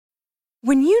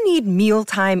When you need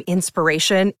mealtime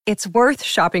inspiration, it's worth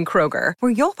shopping Kroger,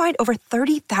 where you'll find over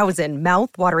 30,000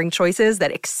 mouth-watering choices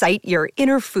that excite your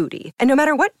inner foodie. And no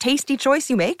matter what tasty choice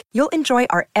you make, you'll enjoy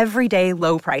our everyday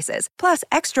low prices, plus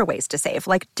extra ways to save,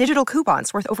 like digital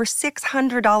coupons worth over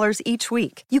 $600 each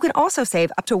week. You can also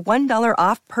save up to $1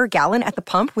 off per gallon at the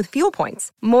pump with fuel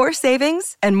points. More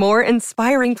savings and more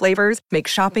inspiring flavors make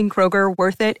shopping Kroger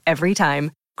worth it every time.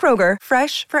 Kroger,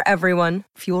 fresh for everyone.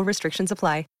 Fuel restrictions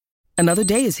apply. Another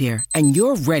day is here, and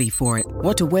you're ready for it.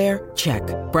 What to wear? Check.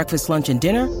 Breakfast, lunch, and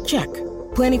dinner? Check.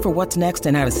 Planning for what's next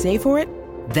and how to save for it?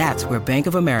 That's where Bank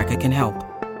of America can help.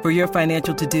 For your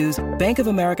financial to-dos, Bank of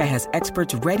America has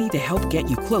experts ready to help get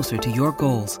you closer to your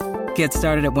goals. Get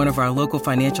started at one of our local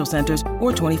financial centers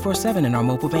or 24/7 in our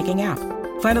mobile banking app.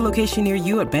 Find a location near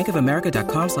you at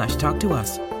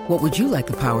bankofamerica.com/talktous. What would you like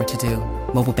the power to do?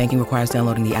 Mobile banking requires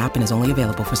downloading the app and is only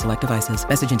available for select devices.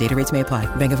 Message and data rates may apply.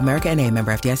 Bank of America N.A.,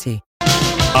 member FDIC.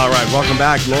 All right, welcome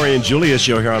back. Lori and Julia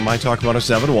show here on My Talk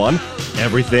 107.1.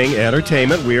 Everything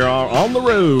Entertainment. We are on the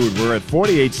road. We're at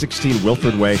 4816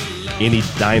 Wilford Way in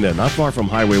Edina, not far from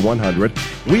Highway 100.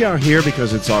 We are here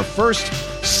because it's our first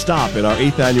stop in our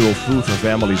 8th annual Food for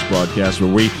Families broadcast,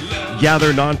 where we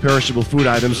gather non-perishable food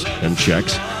items and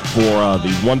checks for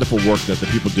the wonderful work that the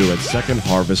people do at Second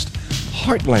Harvest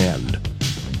Heartland.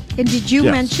 And did you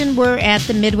mention we're at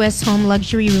the Midwest Home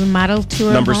Luxury Remodel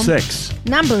Tour? Number 6.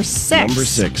 Number 6. Number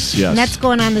 6, yes. And that's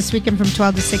going on this weekend from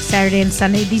 12 to 6, Saturday and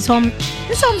Sunday. This home's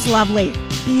lovely.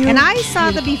 And I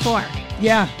saw the before.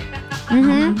 Yeah.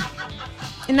 Mm-hmm.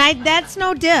 And that's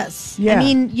no diss. Yeah. I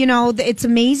mean, it's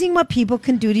amazing what people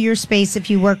can do to your space if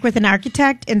you work with an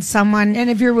architect and someone. And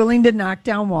if you're willing to knock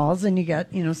down walls and you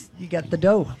get the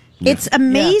dough. It's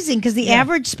amazing because the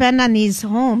average spend on these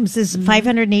homes is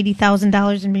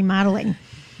 $580,000 in remodeling.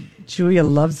 Julia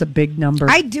loves a big number.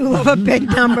 I do love a big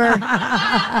number.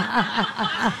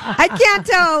 I can't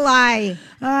tell a lie.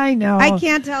 I know. I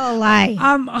can't tell a lie.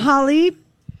 Holly,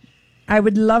 I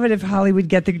would love it if Holly would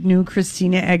get the new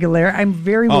Christina Aguilera. I'm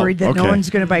very worried that no one's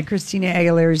going to buy Christina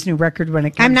Aguilera's new record when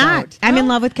it comes out. I'm not. I'm in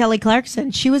love with Kelly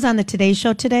Clarkson. She was on the Today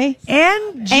Show today.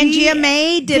 And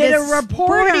GMA did a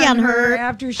report on her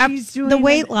after she's doing the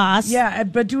weight loss. Yeah,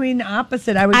 but doing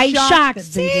opposite. I was shocked.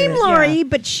 That they Same, did it. Lori, Yeah.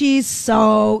 but she's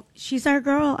our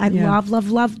girl. I love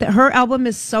that. Her album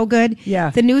is so good. Yeah.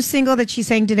 The new single that she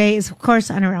sang today is, of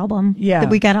course, on her album. Yeah. That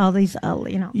we got all these,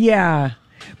 Yeah.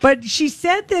 But she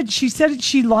said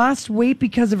she lost weight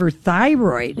because of her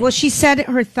thyroid. Well, she said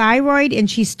her thyroid, and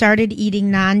she started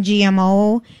eating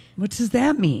non-GMO. What does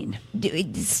that mean?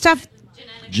 Stuff.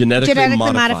 Genetically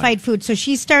modified food. So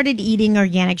she started eating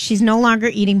organic. She's no longer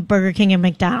eating Burger King and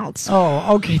McDonald's.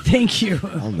 Oh, okay. Thank you.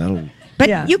 Oh,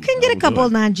 But you can get a couple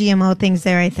of non-GMO things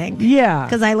there, I think. Yeah.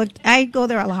 Because I go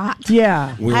there a lot.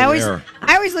 Yeah. I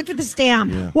always look for the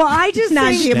stamp. Yeah. Well, I just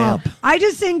non-GMO.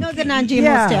 think the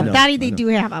non-GMO stamp. Daddy, they do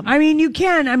have them. I mean, you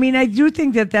can. I mean, I do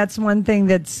think that's one thing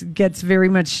that gets very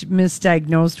much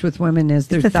misdiagnosed with women is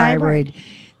their thyroid.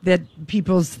 That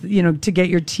people's, to get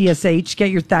your TSH,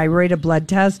 get your thyroid, a blood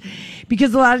test.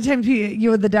 Because a lot of times,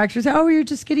 the doctors say, you're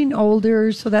just getting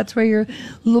older, so that's why you're a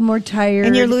little more tired.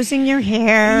 And you're losing your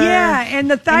hair. Yeah, and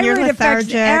the thyroid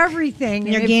affects everything.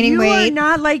 And you're gaining weight. If you are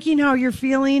not liking how you're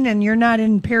feeling and you're not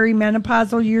in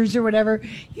perimenopausal years or whatever,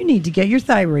 you need to get your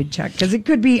thyroid checked because it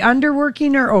could be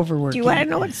underworking or overworking. Do you want to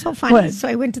know what's so funny? What? So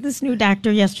I went to this new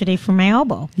doctor yesterday for my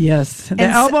elbow. Yes, the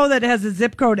elbow that has a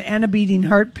zip code and a beating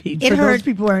heartbeat. For those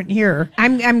people who aren't here.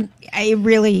 I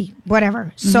really,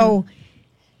 whatever. So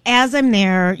as I'm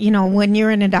there, when you're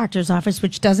in a doctor's office,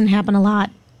 which doesn't happen a lot,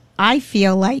 I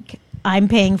feel like I'm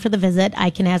paying for the visit. I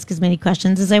can ask as many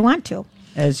questions as I want to.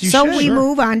 As you should. So we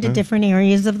move on to different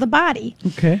areas of the body.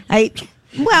 Okay.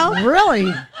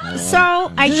 Really?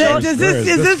 So I showed. Is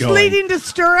this leading to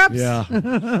stirrups?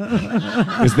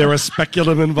 Yeah. Is there a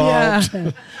speculum involved?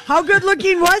 Yeah. How good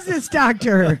looking was this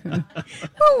doctor?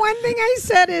 Well, one thing I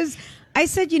said,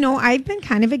 I've been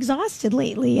kind of exhausted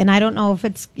lately, and I don't know if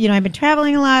it's, I've been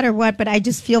traveling a lot or what, but I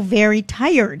just feel very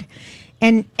tired.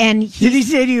 And did he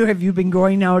say to you, have you been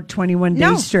going out 21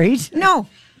 days straight? No.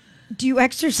 Do you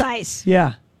exercise?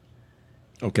 Yeah.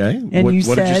 Okay. And what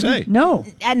said, did you say? No.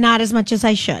 Not as much as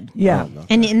I should. Yeah. Oh, no.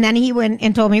 And then he went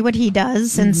and told me what he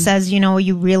does and says,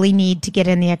 you really need to get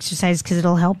in the exercise because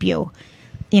it'll help you.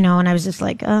 And I was just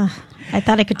like, I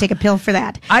thought I could take a pill for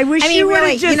that. I wish you would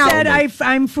really, have just said,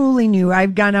 I'm fooling you.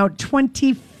 I've gone out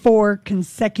 25 4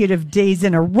 consecutive days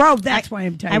in a row. That's why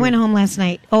I'm tired. I went home last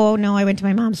night. Oh, no, I went to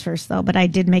my mom's first, though, but I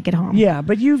did make it home. Yeah,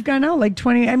 but you've gone out like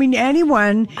 20. I mean,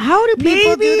 anyone. How do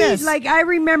people do this? Like, I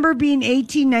remember being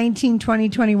 18, 19, 20,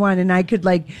 21, and I could,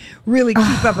 like, really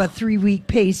keep up a 3-week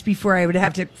pace before I would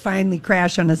have to finally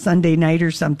crash on a Sunday night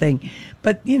or something.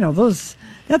 But, you know,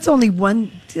 that's only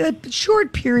one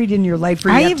short period in your life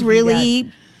where you have to do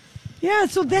that. Yeah,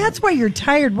 so that's why you're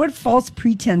tired. What false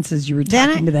pretenses you were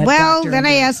talking to that doctor? Then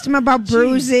I asked him about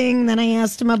bruising. Then I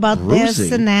asked him about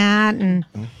this and that. And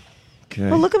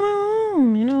well, look at my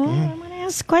mom. You know, I want to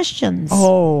ask questions.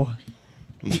 Oh,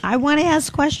 I want to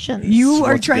ask questions. You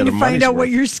are trying to find out what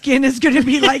your skin is going to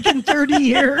be like in 30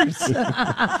 years.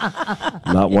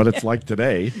 Not what it's like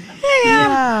today.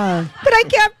 Yeah, but I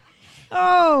kept.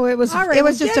 Oh, it was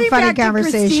just a funny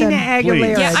conversation.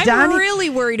 Yeah, I'm really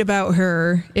worried about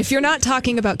her. If you're not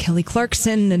talking about Kelly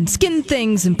Clarkson and skin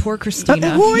things and poor Christina.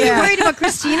 Who are you worried about,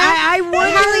 Christina? I wonder,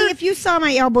 Holly, if you saw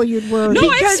my elbow, you'd worry. No,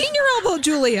 I've seen your elbow,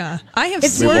 Julia. I have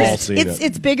seen it.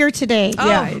 It's bigger today.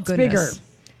 Yeah, it's bigger.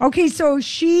 Okay, so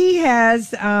she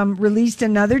has released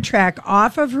another track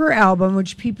off of her album,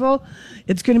 which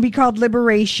it's going to be called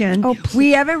Liberation. Oh,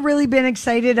 we haven't really been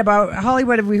excited about, Holly,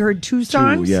 what have we heard? 2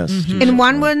 songs? 2, yes. Mm-hmm. And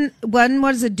one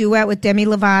was a duet with Demi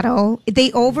Lovato.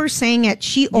 They oversang it.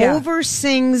 She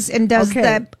oversins and does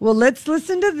that. Well, let's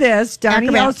listen to this.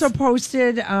 Donnie also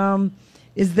posted,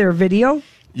 is there a video?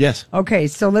 Yes. Okay,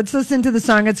 so let's listen to the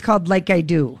song. It's called Like I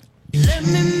Do. Let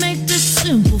me make this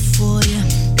simple for you.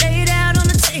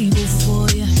 For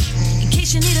you, in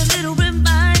case you need a little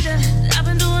reminder, I've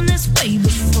been doing this way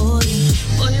before you.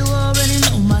 Boy, you already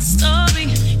know my story.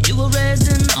 You were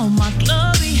raised in all my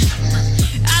glory.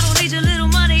 I don't need your little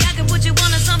money. I can put you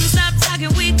on to something. Stop talking.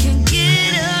 We can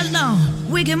get along.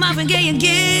 We can Marvin Gaye and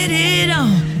get it on.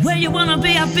 Where you wanna be,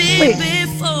 I've been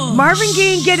before. Marvin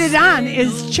Gaye and Get It On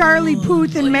is Charlie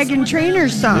Puth and Meghan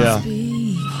Trainor's song.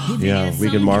 Yeah, we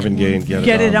can Marvin Gaye and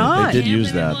Get It On. They did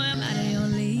use that.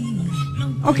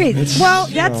 Okay, well,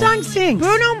 that song sings.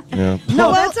 Bruno,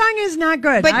 no, that song is not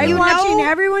good. But I'm watching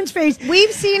everyone's face.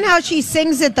 We've seen how she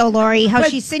sings it, though, Lori. How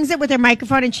she sings it with her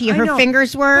microphone and her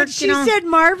fingers work. But she said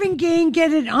Marvin Gaye and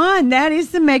Get It On. That is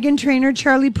the Meghan Trainor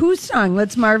Charlie Puth song.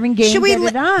 Let's Marvin Gaye and Get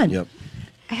It On. Yep.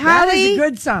 That is a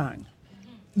good song.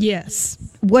 Yes.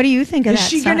 What do you think of that? Is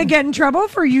she going to get in trouble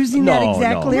for using that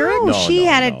exact lyric? No, she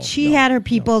had her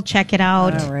people check it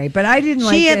out. All right, but I didn't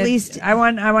like it. At least I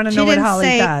want to know what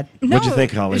Holly thought. What'd you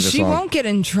think, Holly? She won't get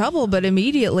in trouble, but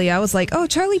immediately I was like, "Oh,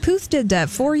 Charlie Puth did that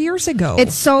 4 years ago."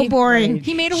 It's so boring.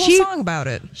 He made a whole song about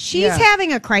it. She's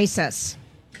having a crisis.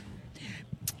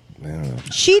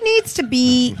 She needs to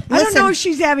be. I don't know if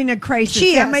she's having a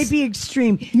crisis. That might be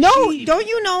extreme. No, don't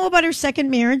you know about her second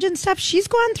marriage and stuff? She's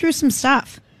gone through some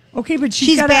stuff. Okay, but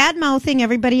she's bad mouthing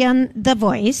everybody on The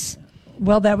Voice.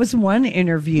 Well, that was one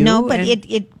interview. No, but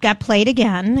it got played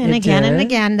again and again and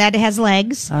again. That has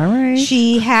legs. All right.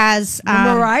 She has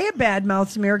Mariah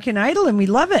badmouths American Idol, and we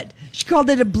love it. She called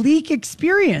it a bleak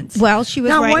experience. Well, she was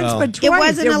not right. once but twice. It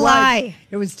wasn't a lie.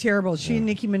 It was terrible. She and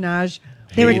Nicki Minaj.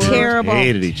 They were terrible.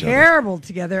 Hated each other. Terrible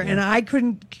together, and I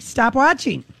couldn't stop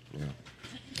watching.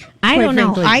 I don't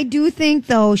know. I do think,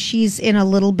 though, she's in a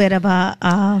little bit of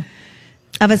a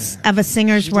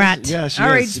singer's rut. Yeah, she All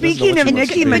right, is. speaking of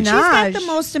Nicki Minaj. She's got the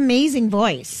most amazing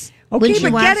voice. Okay,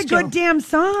 but get a good damn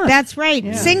song. That's right.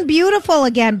 Yeah. Sing Beautiful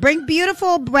again. Bring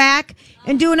Beautiful back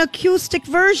and do an acoustic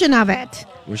version of it.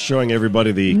 We're showing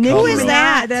everybody the cover. Who is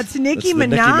that? That's Nicki Minaj.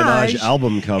 Nicki Minaj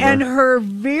album cover. And her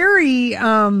very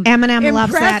Eminem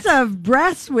loves that. impressive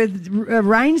breasts with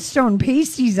rhinestone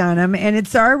pasties on them. And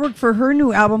it's artwork for her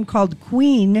new album called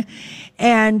Queen.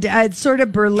 And it's sort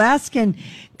of burlesque and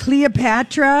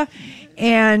Cleopatra.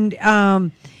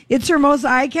 And it's her most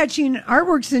eye-catching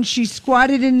artwork since she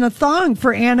squatted in the thong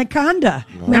for Anaconda.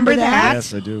 Remember that?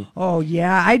 Yes, I do. Oh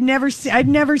yeah, I'd never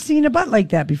seen a butt like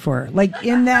that before, like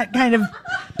in that kind of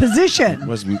position.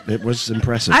 It was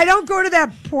impressive. I don't go to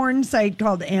that porn site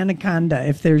called Anaconda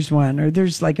if there's one, or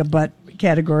there's like a butt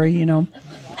category, you know.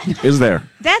 Is there?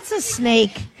 That's a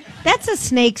snake. That's a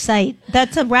snake site.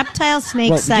 That's a reptile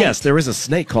snake site. Yes, there is a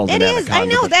snake called an anaconda. I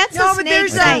know. That's a snake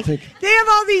site. They have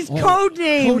all these code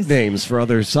names. Code names for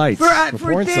other sites. For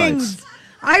porn things. sites.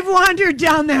 I've wandered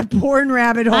down that porn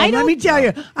rabbit hole. Let me tell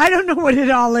you, I don't know what it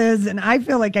all is, and I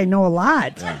feel like I know a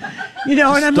lot. You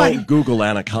know, and I'm don't like, Google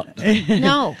anaconda.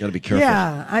 No, got to be careful.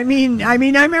 Yeah, I mean, I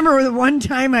remember the one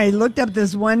time I looked up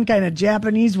this one kind of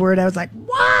Japanese word. I was like,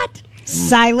 what?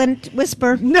 Silent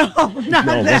whisper? No, not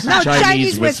that. No,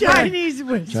 Chinese whisper. Chinese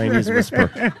whisper. Chinese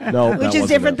whisper. No, which is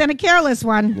different than a careless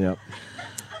one. Yep.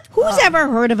 Who's ever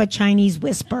heard of a Chinese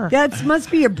whisper? That must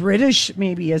be a British,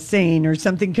 maybe a saying or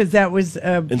something, because that was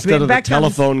Instead of the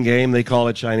telephone game, they call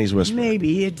it Chinese whisper.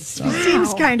 Maybe it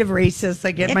seems kind of racist.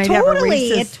 Like it might totally,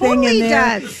 have a racist thing in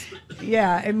there. does.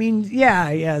 Yeah, I mean,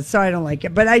 yeah. So I don't like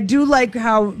it, but I do like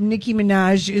how Nicki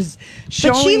Minaj is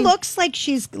showing. But she looks like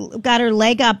she's got her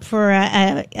leg up for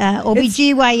a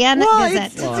OBGYN Well, visit.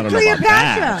 it's Well, I a don't know about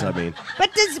that. Cleopatra. I mean, But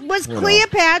was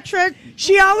Cleopatra?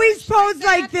 She always posed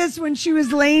like this when she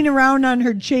was laying around on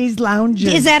her chaise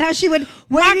lounges. Is that how she would?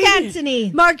 Mark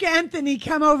Anthony. Mark Anthony,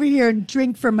 come over here and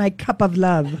drink from my cup of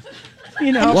love.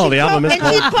 You know. well, the album is and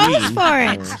called she posed Queen, for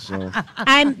it. So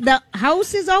The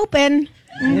house is open.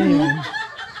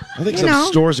 I think some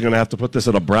stores are going to have to put this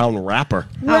in a brown wrapper.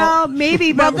 Well,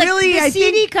 maybe, but really, the I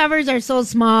CD think covers are so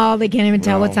small they can't even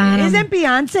tell what's on them. isn't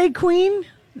Beyonce Queen?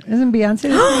 Isn't Beyonce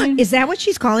the Queen? Is that what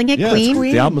she's calling it, Yeah, Queen?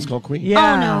 the album is called Queen.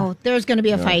 Yeah. Oh no, there's going to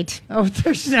be a fight. Oh,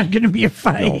 there's not going to be a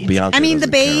fight. No, Beyonce I mean, the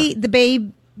doesn't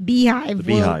care. Beehive,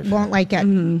 Beehive. won't like it.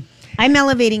 I'm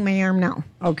elevating my arm now.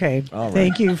 Okay, All right.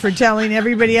 thank you for telling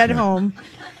everybody at home.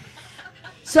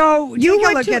 So You take a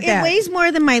want look to? at It that. weighs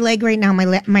more than my leg right now.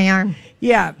 My arm.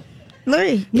 Yeah,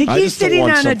 Larry, I Nikki's just don't sitting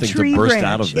want on a something tree to burst branch.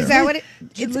 out of there. is that what it?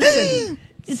 It's Listen.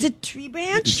 Is it a tree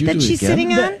branch Did you that do it she's again?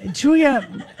 sitting on?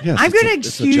 Julia, Yes, I'm it's going to it's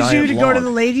a excuse you giant to go to log. the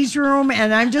ladies' room,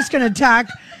 and I'm just going to talk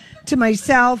to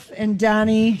myself and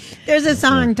Donnie. There's a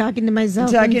song talking to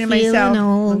myself. Talking to and feeling myself.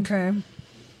 old. Okay.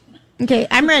 Okay,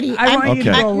 I'm ready. I want you to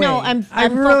Okay. go away. No, I'm I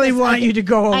really focused. want Okay. you to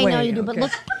go away. I know you do, but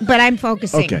Okay. but I'm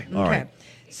focusing. Okay, all right. Okay.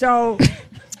 So,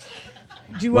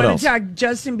 do you What want else? to talk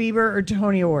Justin Bieber or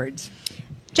Tony Awards?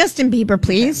 Justin Bieber,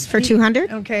 please, for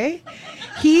 200. Okay.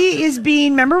 He is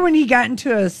being, remember when he got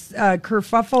into a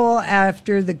kerfuffle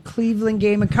after the Cleveland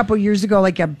game a couple years ago,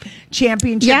 like a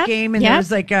championship Yeah, game, and yeah. there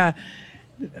was like a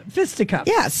fisticuffs.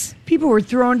 Yes. People were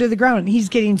thrown to the ground. He's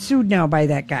getting sued now by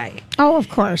that guy. Oh, of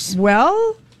course.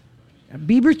 Well,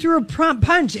 Bieber threw a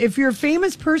punch. If you're a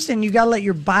famous person, you got to let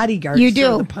your bodyguard You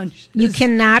throw do. the punch. You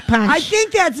cannot punch. I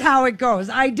think that's how it goes.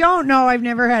 I don't know. I've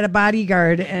never had a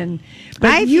bodyguard, but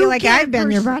I you feel like can't I've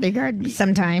been your bodyguard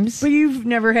sometimes. But you've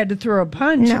never had to throw a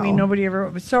punch. I No. mean, nobody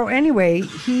ever. So anyway,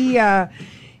 he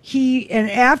and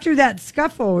after that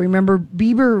scuffle, remember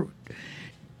Bieber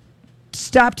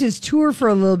stopped his tour for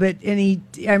a little bit, and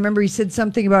I remember he said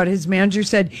something about his manager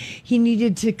said he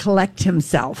needed to collect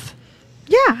himself.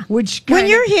 Yeah. Which when kind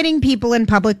you're of- hitting people in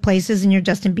public places and you're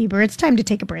Justin Bieber, it's time to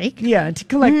take a break. Yeah, to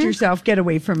collect yourself, get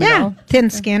away from it Yeah. all. Thin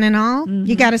skin and all.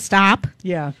 You got to stop.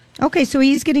 Yeah. Okay, so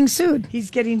he's getting sued.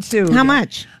 He's getting sued. How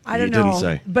much? I don't He didn't know.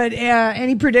 say. But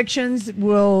any predictions?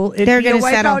 Will it They're be a gonna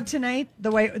settle. wipeout tonight?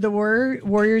 The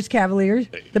Warriors, Cavaliers,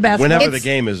 the basketball. Whenever It's- the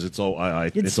game is, it's it's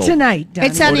over. tonight. Donnie.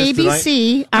 It's on Oh, it is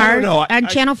ABC I don't know. on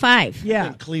Channel 5. I Yeah.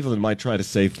 think Cleveland might try to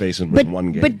save face and But, win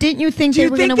one game. but didn't you think Do they you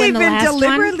were going think to win they've the been last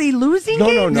deliberately losing no,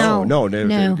 games? no, no, No.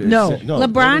 no, No.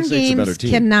 Golden LeBron State's a better James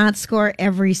team. cannot score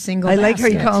every single I like how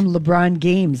you basket. call him LeBron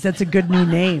Games. That's a good new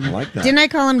name. I like that. Didn't I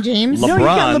call him James? Le- No, you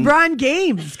got LeBron LeBron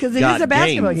Games because it got is a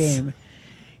basketball games. game.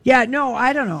 Yeah, no,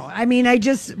 I don't know. I mean, I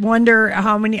just wonder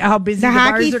how busy The the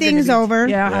hockey bars are gonna thing's be. over.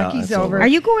 Yeah, Yeah, hockey's it's over. over. Are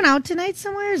you going out tonight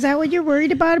somewhere? Is that what you're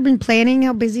worried about? I've been planning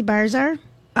how busy bars are.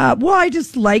 Well, I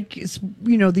just like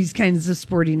these kinds of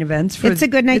sporting events. It's a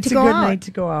good night it's to a go good out. night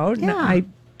to go out. And Yeah. I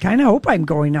kind of hope I'm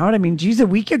going out. I mean, geez, a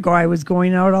week ago I was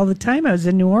going out all the time. I was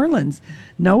in New Orleans,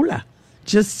 NOLA.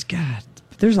 Just God,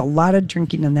 there's a lot of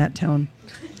drinking in that town,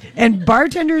 and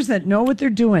bartenders that know what they're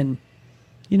doing.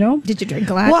 You know? Did you drink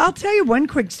a lot? Well, I'll tell you one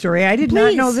quick story. I did not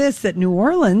Please. know this, that New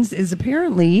Orleans is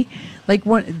apparently like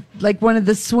one of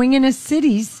the swingingest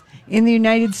cities in the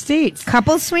United States.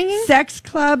 Couple swinging? Sex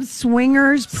clubs,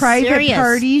 swingers, private Serious?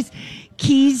 parties,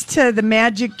 keys to the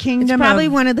Magic It's Kingdom. probably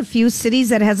one of the few cities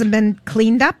that hasn't been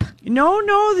cleaned up.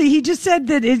 No, he just said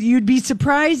that you'd be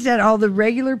surprised at all the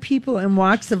regular people and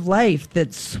walks of life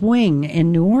that swing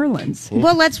in New Orleans.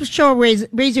 Well, let's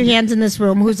raise your hands in this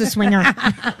room. Who's a swinger?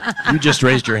 You just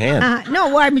raised your hand. No,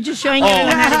 well, I'm just showing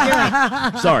everyone how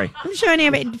to do it. Sorry. I'm showing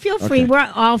everybody. Feel free.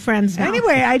 We're all friends now.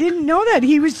 Anyway, I didn't know that.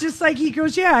 He was just like, he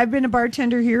goes, yeah, I've been a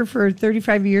bartender here for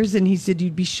 35 years. And he said,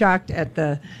 you'd be shocked at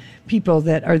the people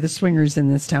that are the swingers in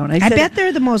this town. I said, bet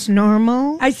they're the most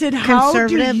normal, I said, how do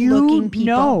conservative you looking people.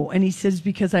 know? And he says,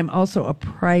 because I'm also a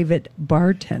private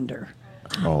bartender.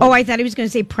 Oh, I thought he was going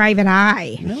to say private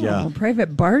eye. No, Yeah. a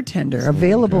private bartender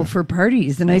available for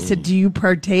parties. And I said, do you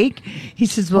partake? He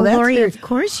says, well, Well, that's Lori, their- of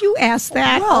course you asked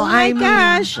that. Well, oh my I mean-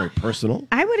 gosh. Very personal.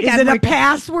 I would have Is gotten it a more-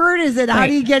 password? Is it how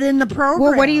do you get in the program?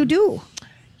 Well, what do you do?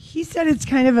 He said it's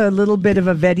kind of a little bit of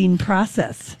a vetting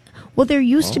process. Well, there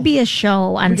used to be a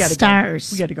show on We gotta Stars.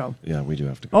 go. We got to go. Yeah, we do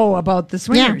have to go. Oh, about the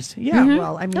swingers. Yeah. Mhm.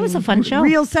 Well, I mean, That was a fun show.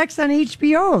 Real Sex on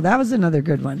HBO. That was another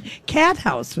good one. Cat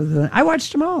House I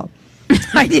watched them all.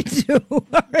 I did too. All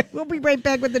right, we'll be right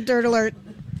back with the Dirt Alert.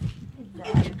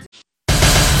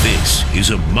 This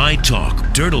is a My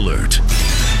Talk Dirt Alert.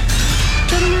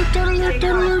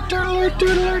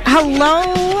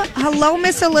 Hello,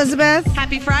 Miss Elizabeth.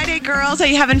 Happy Friday, girls. Are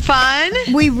you having fun?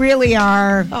 We really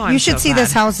are. Oh, I'm you should so see glad.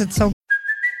 this house. It's so.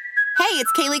 Hey,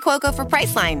 it's Kaylee Cuoco for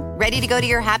Priceline. Ready to go to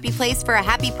your happy place for a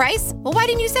happy price? Well, why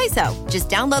didn't you say so? Just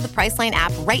download the Priceline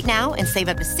app right now and save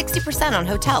up to 60% on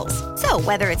hotels. So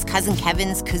whether it's Cousin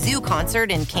Kevin's Kazoo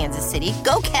concert in Kansas City,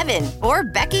 go Kevin, or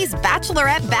Becky's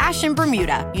Bachelorette Bash in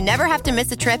Bermuda, you never have to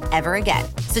miss a trip ever again.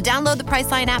 So download the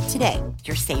Priceline app today.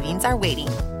 Your savings are waiting.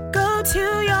 Go to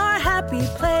your happy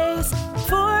place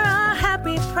for a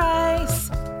happy price.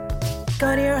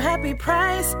 Go to your happy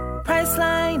price,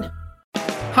 Priceline.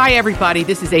 Hi, everybody.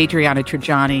 This is Adriana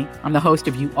Trajani. I'm the host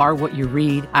of You Are What You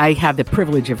Read. I have the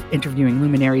privilege of interviewing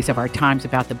luminaries of our times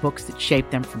about the books that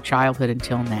shaped them from childhood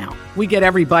until now. We get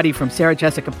everybody from Sarah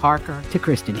Jessica Parker to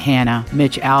Kristen Hanna,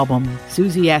 Mitch Albom,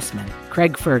 Susie Essman,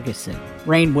 Craig Ferguson,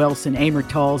 Rainn Wilson, Amor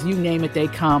Tolls, you name it, they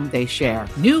come, they share.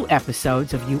 New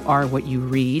episodes of You Are What You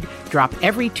Read drop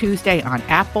every Tuesday on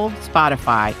Apple,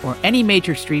 Spotify, or any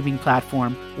major streaming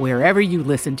platform wherever you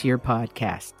listen to your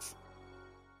podcasts.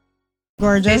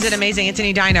 Gorgeous. Is it amazing? It's in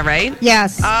Edina, right?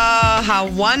 Yes. Oh, how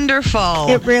wonderful.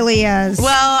 It really is.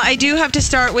 Well, I do have to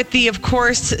start with the, of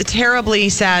course, terribly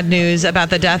sad news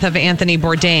about the death of Anthony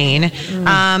Bourdain.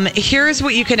 Here's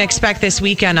what you can expect this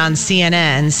weekend on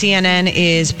CNN. CNN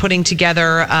is putting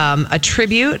together a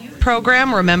tribute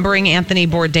program remembering Anthony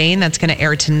Bourdain that's going to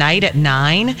air tonight at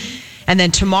 9. And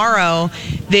then tomorrow,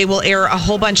 they will air a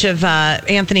whole bunch of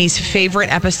Anthony's favorite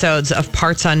episodes of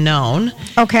Parts Unknown.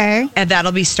 Okay. And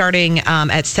that'll be starting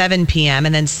at 7 p.m.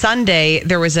 And then Sunday,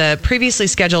 there was a previously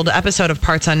scheduled episode of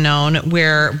Parts Unknown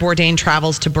where Bourdain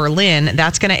travels to Berlin.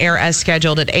 That's going to air as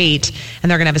scheduled at 8.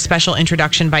 And they're going to have a special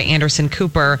introduction by Anderson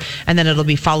Cooper. And then it'll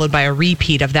be followed by a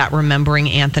repeat of that Remembering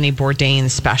Anthony Bourdain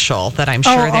special that I'm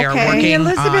sure they are working Hey,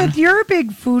 Elizabeth, on. you're a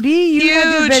big foodie. You had to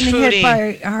have been Huge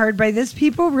hit hard by this.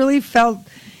 People really felt,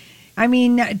 I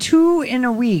mean, 2 in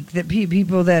a week that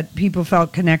people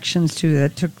felt connections to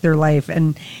that took their life.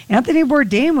 And Anthony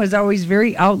Bourdain was always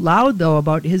very out loud, though,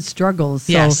 about his struggles.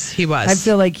 So Yes, he was. I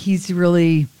feel like he's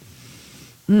really...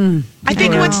 I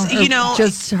think what's,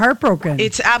 just heartbroken.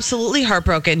 It's absolutely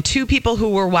heartbroken. 2 people who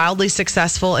were wildly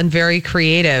successful and very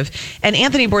creative. And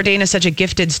Anthony Bourdain is such a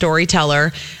gifted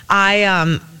storyteller.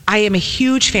 I am a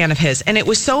huge fan of his. And it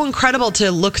was so incredible to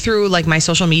look through like my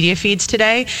social media feeds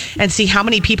today and see how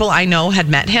many people I know had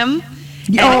met him.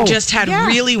 And just had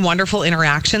really wonderful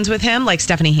interactions with him, like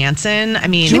Stephanie Hansen. I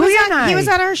mean, he was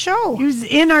on our show. He was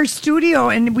in our studio,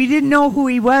 and we didn't know who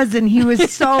he was, and he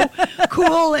was so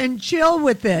cool and chill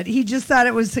with it. He just thought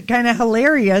it was kind of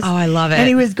hilarious. Oh, I love it. And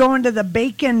he was going to the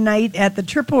bacon night at the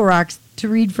Triple Rocks to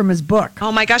read from his book.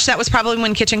 Oh my gosh, that was probably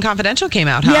when Kitchen Confidential came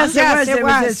out, huh? Yes, it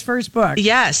was his first book.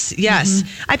 Yes.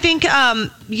 I think,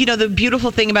 the beautiful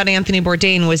thing about Anthony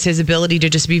Bourdain was his ability to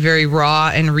just be very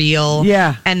raw and real.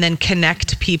 Yeah. And then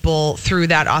connect people through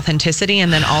that authenticity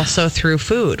and then also through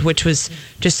food, which was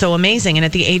just so amazing. And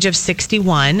at the age of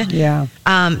 61,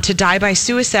 to die by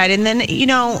suicide. And then,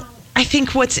 I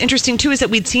think what's interesting too is that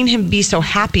we'd seen him be so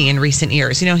happy in recent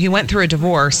years. He went through a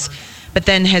divorce, but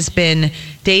then has been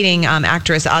dating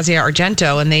actress Asia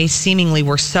Argento, and they seemingly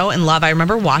were so in love. I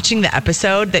remember watching the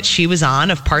episode that she was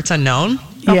on of Parts Unknown.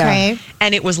 Okay.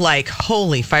 And it was like,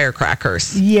 holy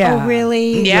firecrackers. Yeah. Oh,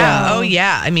 really? Yeah. Oh,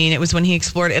 yeah. I mean, it was when he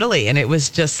explored Italy, and it was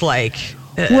just like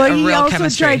a he real also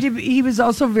chemistry. he was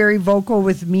also very vocal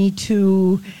with Me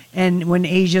Too, and when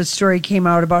Asia's story came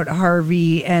out about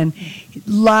Harvey, and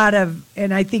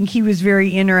and I think he was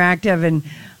very interactive, and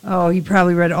he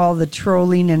probably read all the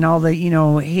trolling and all the,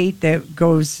 hate that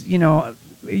goes,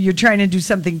 you're trying to do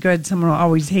something good, someone will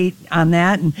always hate on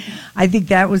that. And I think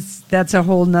that's a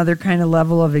whole nother kind of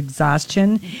level of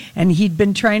exhaustion. And he'd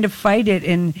been trying to fight it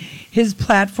in his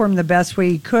platform the best way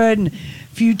he could. And a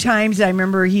few times I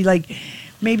remember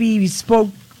maybe he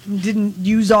didn't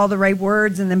use all the right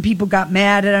words, and then people got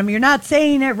mad at him. You're not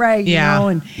saying it right,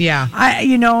 and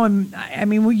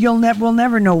we'll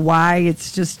never know why.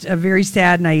 It's just a very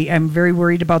sad, and I'm very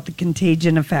worried about the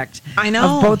contagion effect I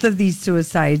know. of both of these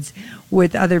suicides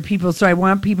with other people. So I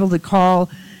want people to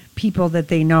call people that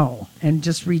they know and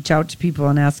just reach out to people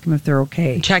and ask them if they're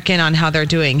okay. Check in on how they're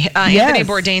doing. Anthony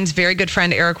Bourdain's very good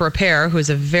friend, Eric Ripert, who is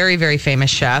a very, very famous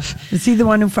chef. Is he the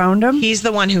one who found him? He's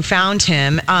the one who found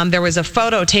him. There was a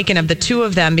photo taken of the two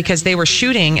of them because they were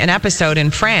shooting an episode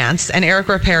in France, and Eric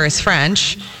Ripert is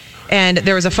French. And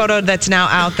there was a photo that's now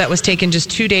out that was taken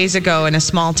just 2 days ago in a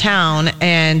small town,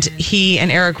 and he and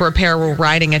Eric Ripert were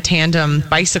riding a tandem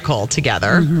bicycle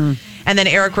together. Mm-hmm. And then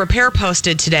Eric Ripert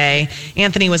posted today,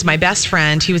 Anthony was my best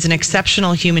friend. He was an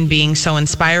exceptional human being, so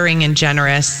inspiring and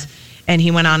generous. And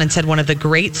he went on and said, one of the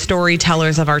great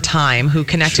storytellers of our time who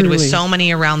connected with so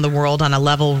many around the world on a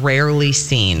level rarely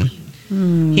seen.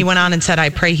 He went on and said, I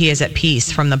pray he is at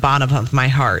peace from the bottom of my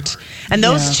heart. And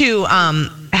those two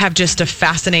have just a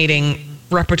fascinating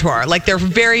repertoire. Like they're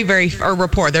very, very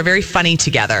they're very funny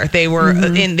together. They were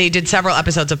they did several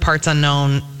episodes of Parts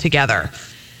Unknown together.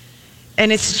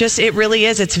 And it really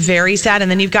is. It's very sad. And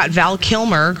then you've got Val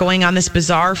Kilmer going on this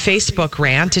bizarre Facebook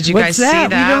rant. Did you guys see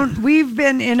that? We've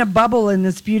been in a bubble in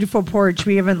this beautiful porch.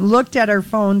 We haven't looked at our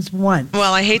phones once.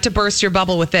 Well, I hate to burst your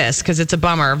bubble with this because it's a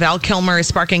bummer. Val Kilmer is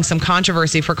sparking some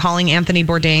controversy for calling Anthony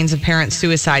Bourdain's apparent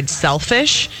suicide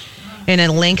selfish in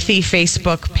a lengthy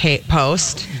Facebook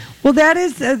post. Well,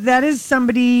 that is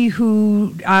somebody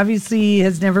who obviously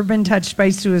has never been touched by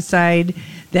suicide.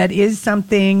 That is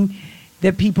something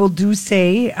that people do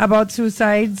say about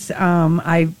suicides.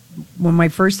 When my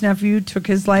first nephew took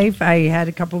his life, I had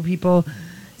a couple of people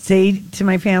say to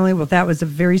my family, well, that was a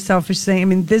very selfish thing. I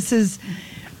mean, if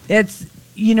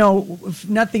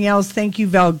nothing else, thank you,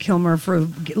 Val Kilmer, for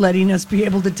letting us be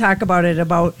able to talk about it,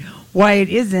 about why it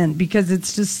isn't, because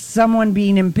it's just someone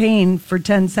being in pain for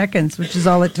 10 seconds, which is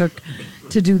all it took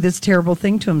to do this terrible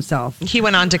thing to himself. He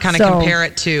went on to kind of compare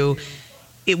it to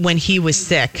when he was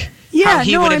sick. How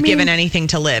he would have given anything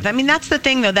to live. I mean, that's the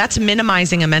thing, though. That's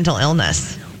minimizing a mental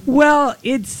illness. Well,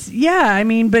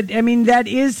 that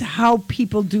is how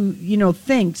people do,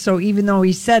 think. So even though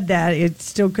he said that, it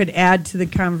still could add to the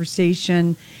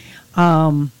conversation,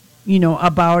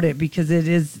 about it, because it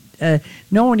is,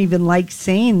 no one even likes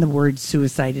saying the word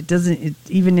suicide. It doesn't,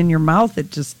 even in your mouth,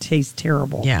 it just tastes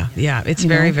terrible. Yeah. It's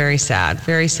very, very sad.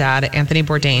 Very sad. Anthony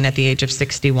Bourdain at the age of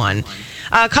 61.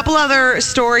 A couple other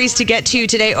stories to get to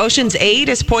today. Ocean's 8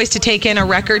 is poised to take in a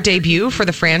record debut for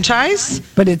the franchise.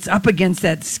 But it's up against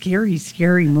that scary,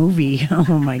 scary movie.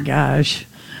 Oh, my gosh.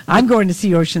 I'm going to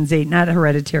see Ocean's 8, not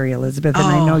Hereditary, Elizabeth, and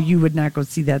I know you would not go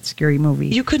see that scary movie.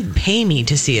 You couldn't pay me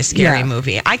to see a scary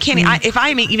movie. I can't. If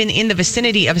I'm even in the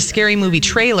vicinity of a scary movie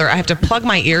trailer, I have to plug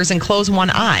my ears and close one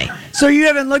eye. So you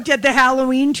haven't looked at the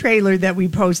Halloween trailer that we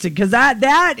posted? Because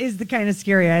that is the kind of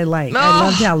scary I like. I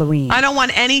love Halloween. I don't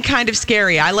want any kind of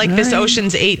scary. I like this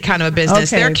Ocean's 8 kind of a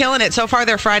business. Okay. They're killing it. So far,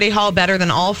 their Friday haul better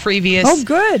than all previous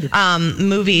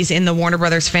movies in the Warner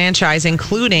Brothers franchise,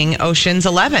 including Ocean's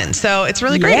 11. So it's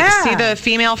really great to see the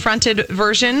female-fronted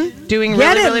version doing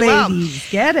really well.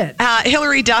 Get it.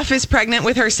 Hillary Duff is pregnant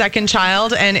with her second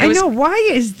child, and why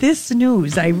is this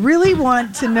news? I really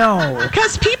want to know.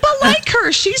 Because people like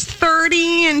her. She's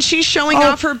 30 and she's showing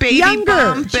off her baby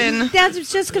bump. And I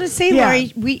was just going to say,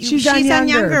 Lori, she's on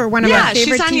Younger, one of our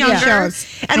favorite TV shows.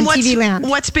 And TV Land.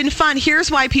 What's been fun? Here's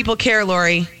why people care,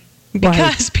 Lori.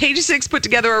 Because Page Six put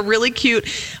together a really cute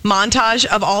montage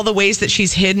of all the ways that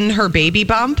she's hidden her baby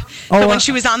bump. So when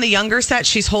she was on the Younger set,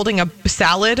 she's holding a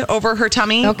salad over her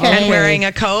tummy and wearing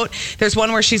a coat. There's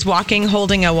one where she's walking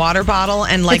holding a water bottle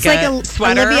and like a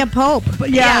sweater. Olivia Pope.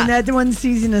 And that one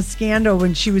season of Scandal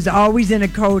when she was always in a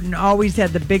coat and always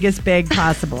had the biggest bag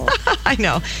possible. I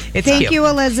know. It's Thank cute. you,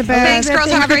 Elizabeth. Thanks, girls.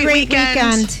 Have a great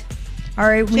weekend. All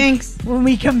right. Thanks. When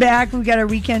we come back, we got our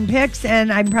weekend picks,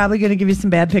 and I'm probably going to give you some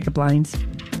bad pickup lines.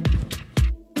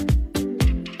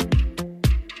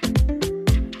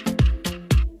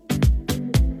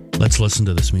 Let's listen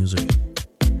to this music.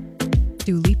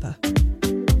 Dua Lipa.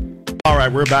 All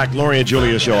right, we're back. Lori and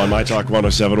Julia show on My Talk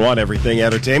 107.1, Everything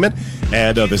Entertainment.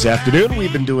 And this afternoon,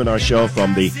 we've been doing our show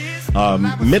from the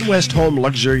Midwest Home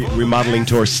Luxury Remodeling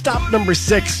Tour, stop number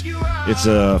 6. It's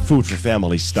a food for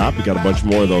family stop. We got a bunch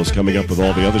more of those coming up with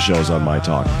all the other shows on My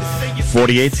Talk.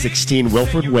 4816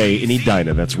 Wilford Way in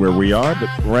Edina. That's where we are. But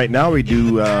right now, we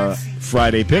do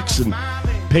Friday picks and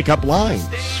pick-up lines,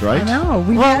 right? I know.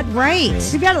 We've got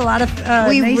a lot of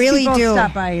we nice really people do.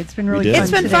 stop by. It's been really fun. It's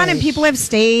been fun, and people have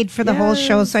stayed for the whole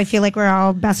show, so I feel like we're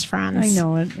all best friends. I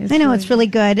know it. It's really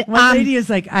good. One lady is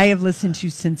like, I have listened to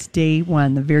you since day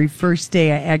one. The very first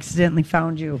day I accidentally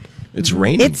found you. It's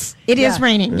raining. It is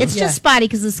raining. Yeah. It's just spotty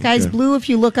because the sky's blue if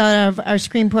you look out of our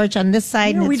screen porch on this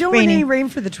side. No, and we it's don't raining. want any rain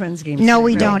for the Twins game. No,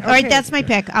 we don't. All right, that's my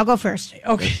pick. I'll go first.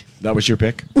 Okay. That was your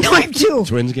pick? No, I have two.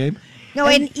 Twins game? No,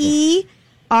 an E.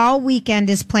 all weekend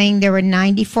is playing. There were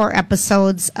 94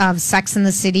 episodes of Sex and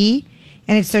the City,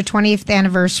 and it's their 20th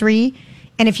anniversary.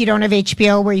 And if you don't have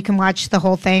HBO where you can watch the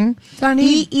whole thing,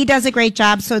 he does a great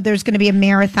job. So there's going to be a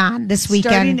marathon this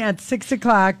weekend. Starting at 6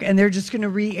 o'clock, and they're just going to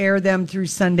re-air them through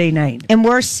Sunday night. And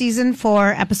we're season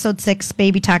 4, episode 6,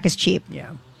 Baby Talk is Cheap. Yeah.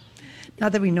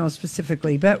 Not that we know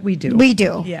specifically, but we do. We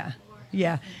do. Yeah.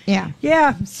 Yeah. Yeah.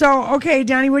 Yeah. So, okay,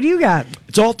 Donnie, what do you got?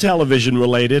 It's all television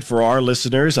related for our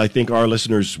listeners. I think our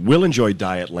listeners will enjoy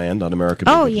Dietland on American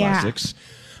Movie Classics.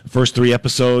 First 3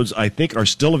 episodes, I think, are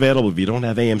still available if you don't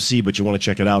have AMC, but you want to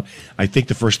check it out. I think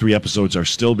the first 3 episodes are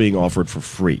still being offered for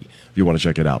free if you want to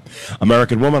check it out.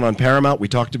 American Woman on Paramount, we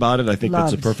talked about it. I think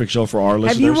that's a perfect show for our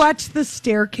listeners. Have you watched The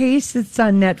Staircase? It's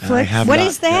on Netflix. I have What not.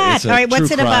 is that? All right, what's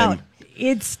it about?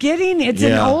 It's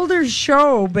an older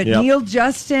show, but Neil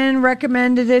Justin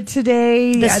recommended it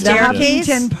today. The Staircase?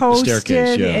 Huffington Post The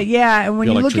Staircase, did. yeah. And when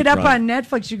you look it up on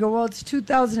Netflix, you go, well, it's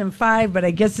 2005, but I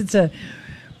guess it's a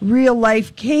real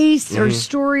life case or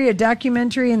story, a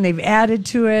documentary, and they've added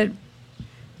to it.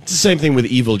 It's the same thing with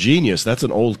Evil Genius. That's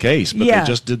an old case, but they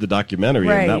just did the documentary,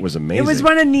 and that was amazing. It was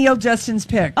one of Neil Justin's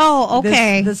picks. Oh,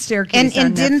 okay. The Staircase on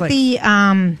and didn't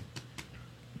Netflix.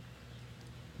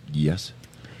 Yes.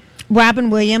 Robin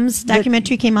Williams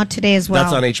documentary came out today as well.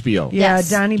 That's on HBO. Yeah, Yes.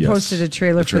 Donnie posted a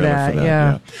trailer for that.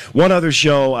 Yeah. One other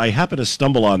show, I happened to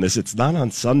stumble on this. It's not on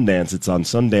Sundance. It's on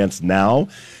Sundance Now.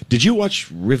 Did you watch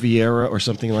Riviera or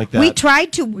something like that? We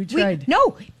tried to. We tried.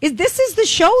 This is the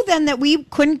show then that we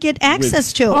couldn't get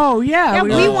access to. Oh, yeah.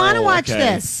 We want to watch okay.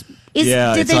 this.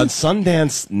 It's on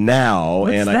Sundance Now,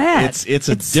 What's and that?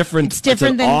 it's different. It's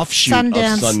different an than offshoot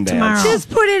Sundance of Sundance. tomorrow. Just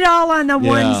put it all on the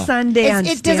one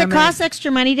Sundance. Does it cost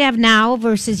extra money to have Now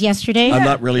versus yesterday? I'm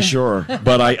not really sure,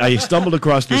 but I stumbled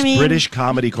across this British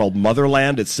comedy called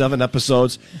Motherland. It's 7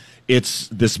 episodes. It's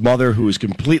this mother who is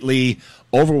completely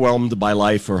overwhelmed by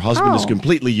life. Her husband is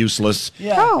completely useless,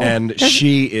 and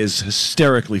she is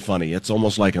hysterically funny. It's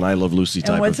almost like an I Love Lucy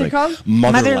type what's of it thing. called?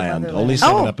 Motherland. Only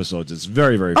 7 episodes. It's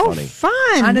very, very funny. Fun.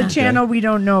 On a channel we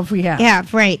don't know if we have. Yeah,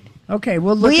 right. Okay,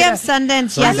 we'll look. We it have up.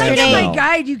 Sundance I like yesterday. on my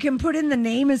guide. You can put in the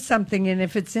name of something, and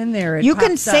if it's in there, You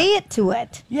can pops say up. it to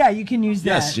it. Yeah, you can use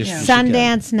Yes, that. yes, yeah. yes. can.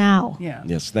 Sundance Now. Yeah.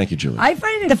 Yes, thank you, Julie. I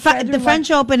find it The French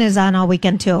Open is on all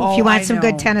weekend too. Oh, if you want I some know.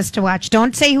 good tennis to watch,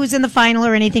 don't say who's in the final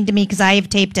or anything to me because I have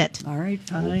taped it. All right,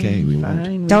 fine. Okay, we won't.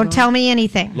 fine, we Don't won't. tell me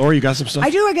anything. Laura, you got some stuff? I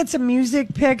do. I got some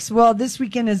music picks. Well, this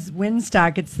weekend is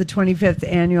Woodstock. It's the 25th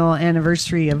annual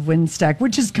anniversary of Woodstock,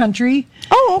 which is country.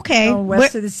 Oh, okay.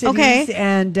 West of the cities. Okay.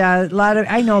 And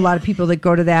I know a lot of people that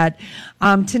go to that.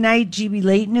 Tonight, GB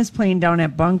Layton is playing down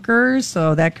at Bunker,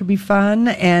 so that could be fun.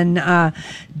 And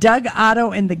Doug Otto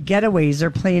and the Getaways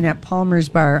are playing at Palmer's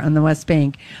Bar on the West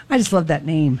Bank. I just love that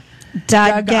name.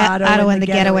 Doug Otto and the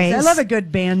Getaways. I love a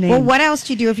good band name. Well, what else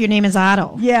do you do if your name is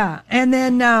Otto? Yeah, and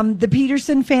then the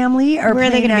Peterson family are Where are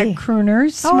they playing gonna at be?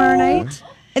 Crooners tomorrow night.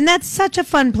 And that's such a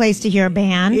fun place to hear a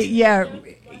band.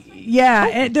 Yeah,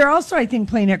 and they're also, I think,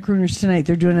 playing at Crooners tonight.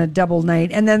 They're doing a double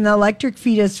night. And then the Electric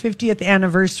Fetus 50th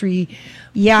anniversary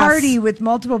party with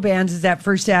multiple bands is at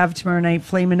First Ave tomorrow night.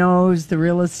 Flamin' O's, The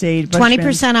Real Estate.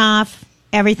 20% off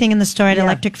everything in the store at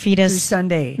Electric through Fetus.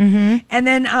 Sunday. Mm-hmm. And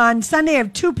then on Sunday, I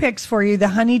have 2 picks for you. The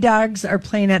Honey Dogs are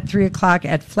playing at 3 o'clock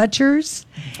at Fletcher's.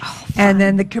 And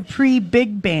then the Capri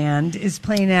Big Band is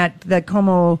playing at the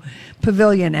Como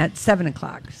Pavilion at 7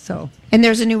 o'clock. So, And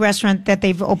there's a new restaurant that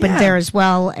they've opened there as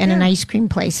well, and an ice cream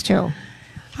place too.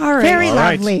 all right. Very All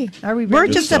right. lovely. Are we We're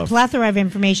ready? just Good a stuff. plethora of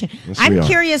information. Yes, we I'm are.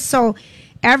 curious. So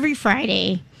every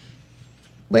Friday,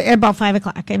 at about 5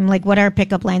 o'clock, I'm like, what our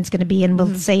pickup line's going to be, and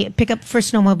we'll say pick up for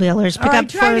snowmobilers, pick All right, up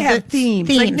try for to have the themes.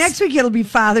 Like next week, it'll be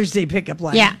Father's Day pickup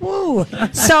line. Yeah. Woo.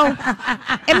 So,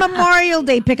 and Memorial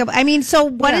Day pickup. I mean, so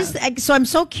what is? So I'm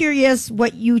so curious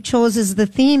what you chose as the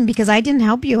theme because I didn't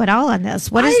help you at all on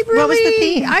this. What was the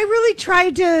theme? I really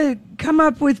tried to come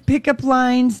up with pickup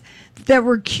lines that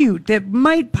were cute, that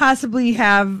might possibly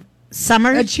have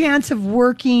Summer a chance of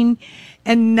working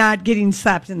and not getting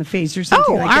slapped in the face or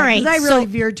something like that. all right. 'Cause I really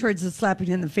So- veered towards the slapping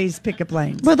in the face pickup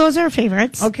lines. Well, those are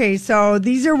favorites. Okay, so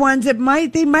these are ones that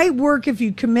might work if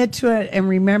you commit to it and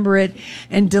remember it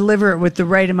and deliver it with the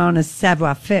right amount of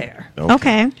savoir-faire.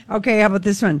 Okay. Okay, how about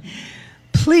this one?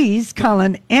 Please call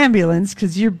an ambulance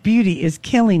because your beauty is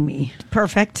killing me.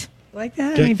 Perfect. Like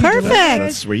that? Okay. if you deliver Perfect. it,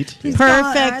 That's sweet. please call it-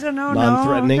 Perfect. I don't know.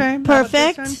 Non-threatening. No. Okay, how about this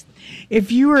Perfect. one?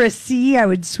 If you were a sea, I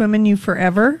would swim in you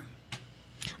forever.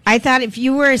 I thought if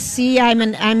you were a C, I'm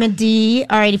a D.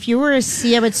 All right, if you were a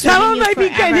C, I would swim Some in of you them might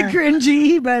be kind of forever.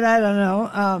 cringy, but I don't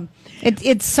know.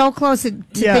 It's so close to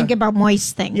think about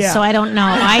moist things. Yeah. So I don't know.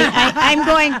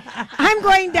 I'm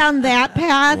going down that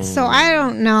path. So I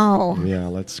don't know. Yeah,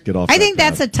 let's get off. I think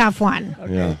that's a tough one.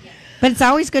 Okay. Yeah. But it's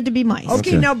always good to be moist.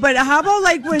 Okay, no, but how about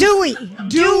like when dewy,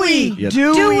 Yeah,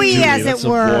 dewy, as let's it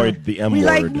were. Avoid the M We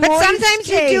like word. But sometimes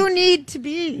cake. you do need to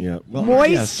be. Yeah, well,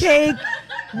 moist cake,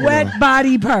 wet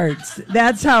body parts.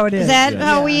 That's how it is. Is that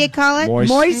how we call it?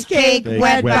 Moist cake,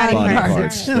 wet body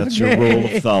parts. That's your rule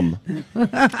of thumb.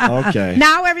 Okay.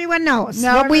 Now everyone knows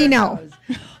Now what we everyone know.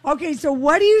 knows. Okay, so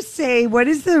what do you say? What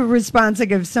is the response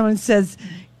like if someone says,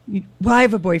 well, I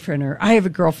have a boyfriend or I have a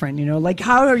girlfriend, like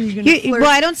how are you going to flirt? Well,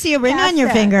 I don't see a ring past on your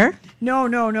that? finger. No.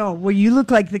 Well, you look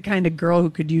like the kind of girl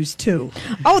who could use two.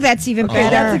 Oh, that's even Okay, better.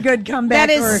 that's a good comeback. That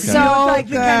is or so you look like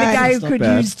the kind of guy That's who not could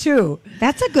bad. use two.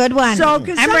 That's a good one. So,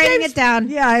 'cause I'm writing sometimes- it down.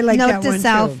 Yeah, I like Note that to one,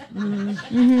 self. too.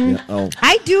 Yeah, oh.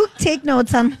 I do take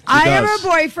notes on. I have does. a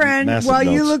boyfriend. Massive Well,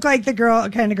 you notes. look like the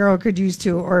kind of girl who could use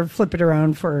two, or flip it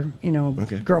around for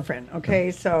Okay. girlfriend. Okay,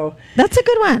 so That's a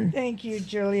good one. thank you,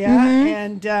 Julia.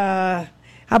 And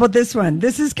how about this one?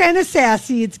 This is kind of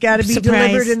sassy. It's got to be Surprise.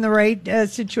 delivered in the right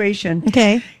situation.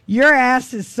 Okay. Your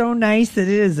ass is so nice that it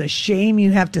is a shame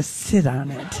you have to sit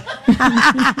on it.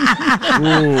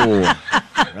 Ooh,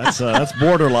 that's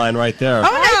borderline right there. Oh no,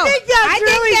 I think that's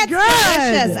really that's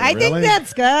good. delicious. I think Really?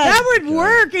 that's good. That would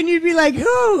work, and you'd be like,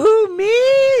 "Who,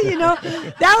 me?" That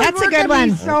would That's a work good on me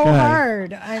one. so Okay.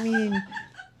 hard. I mean,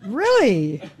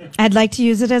 really, I'd like to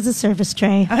use it as a service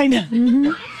tray. I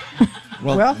know.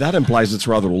 Well, that implies it's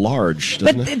rather large,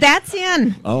 doesn't But it? that's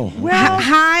in. Oh. Well,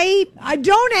 Hi. I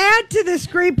don't add to this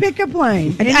great pickup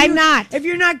line. And I'm not. If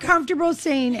you're not comfortable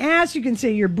saying ass, you can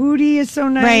say your booty is so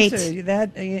nice. Right. Or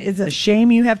that is a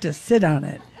shame you have to sit on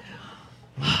it.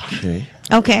 Okay.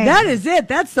 Okay. That is it.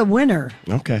 That's the winner.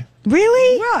 Okay.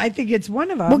 Really? Well, I think it's one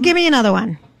of them. Well, give me another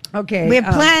one. Okay. We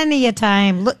have plenty of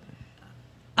time. Look.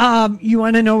 You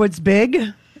want to know what's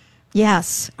big?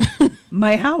 Yes.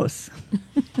 My house.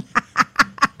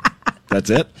 That's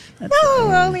it?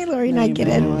 No, only Lori and I get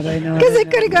it. I know. Because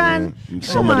it could have gone. In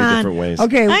so Come many on. different ways.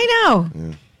 Okay. I know.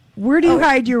 Where do you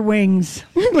hide your wings?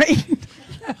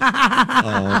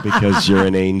 Oh, because you're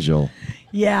an angel.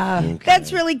 Yeah.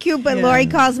 That's really cute, but Yeah. Lori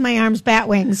calls my arms bat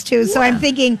wings too. So I'm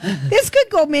thinking this could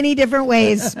go many different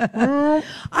ways.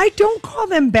 I don't call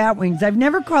them bat wings. I've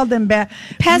never called them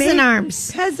Peasant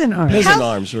arms. Peasant arms. Peasant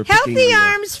arms are Healthy picking,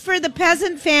 arms for the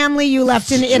peasant family you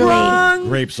left in Italy. Strong.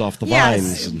 grapes off the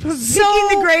Yes. vines. Picking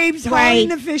the grapes, hauling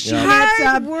the fishing nets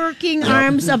up. Hard-working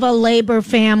arms of a labor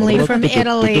family from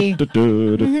Italy.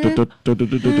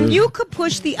 You could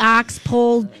push the ox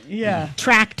pulled Yeah.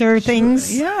 tractor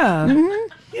things. Yeah.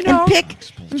 You And know,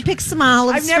 pick some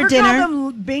olives I've never for dinner.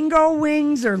 called them bingo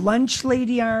wings or lunch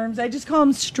lady arms. I just call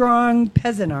them strong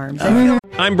peasant arms. I feel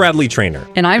I'm Bradley Trainer.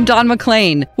 And I'm Don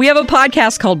McClain. We have a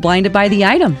podcast called Blinded by the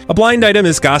Item. A blind item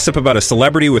is gossip about a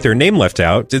celebrity with their name left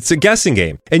out. It's a guessing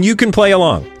game, and you can play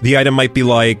along. The item might be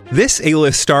like, this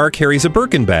A-list star carries a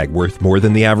Birkin bag worth more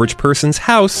than the average person's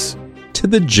house to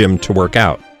the gym to work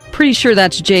out. Pretty sure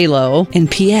that's J-Lo.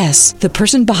 And P.S. the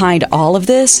person behind all of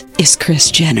this is Kris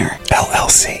Jenner,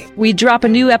 LLC. We drop a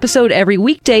new episode every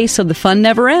weekday so the fun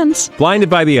never ends. Blinded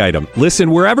by the Item.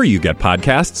 Listen wherever you get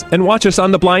podcasts and watch us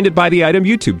on the Blinded by the Item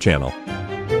YouTube channel.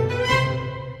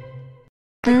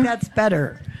 like that's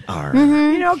better.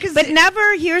 Mhm. You know, because But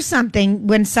never hear something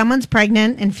when someone's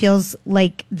pregnant and feels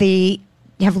like they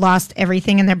have lost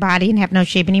everything in their body and have no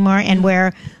shape anymore and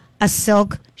wear a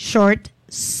silk short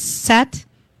set.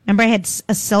 Remember I had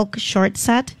a silk short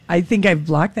set? I think I've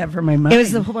blocked that from my mind. It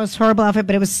was the most horrible outfit,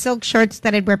 but it was silk shorts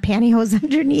that I'd wear pantyhose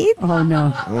underneath. Oh,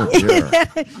 no. Oh, dear.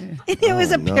 And it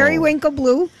was a periwinkle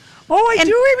blue. Oh, I And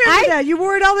do remember I- that. You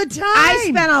wore it all the time. I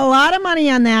spent a lot of money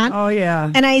on that. Oh,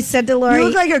 yeah. And I said to Lori, You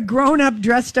look like a grown-up,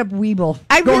 dressed-up weeble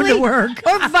I going really, to work.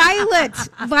 Or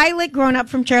Violet grown up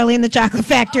from Charlie and the Chocolate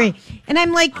Factory. And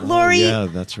I'm like, Lori, Yeah,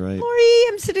 that's right. Lori,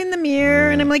 I'm sitting in the mirror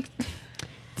and I'm like,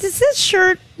 does this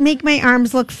shirt make my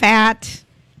arms look fat?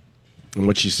 And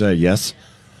what'd she say? Yes?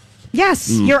 Yes,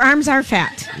 your arms are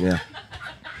fat. Yeah.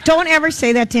 Don't ever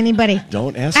say that to anybody.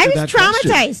 Don't ask I me was that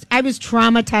question. traumatized. I was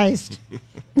traumatized.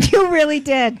 You really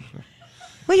did.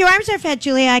 Well, your arms are fat,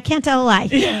 Julia. I can't tell a lie.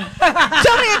 Don't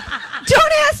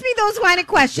ask me those kind of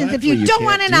questions if Exactly, you you don't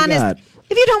want can't an do honest. that.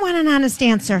 If you don't want an honest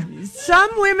answer. Some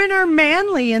women are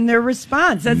manly in their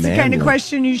response. That's the kind of Manly.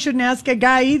 question you shouldn't ask a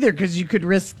guy either because you could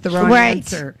risk the wrong Right.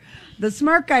 answer. The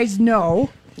smart guys know.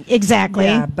 Exactly.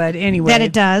 Yeah, but anyway. That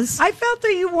it does. I felt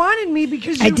that you wanted me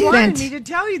because I you wanted didn't. me to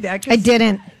tell you that. 'cause I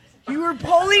didn't. You were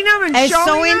pulling them and I was showing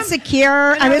so them.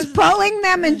 insecure. and I was pulling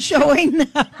them and showing them.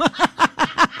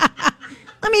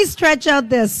 Let me stretch out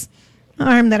this.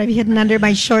 arm that I've hidden under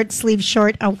my short sleeve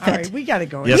short outfit. All right, we got to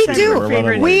go. Yes, we do.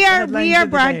 We are headlines of the day.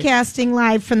 broadcasting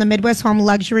live from the Midwest Home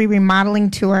Luxury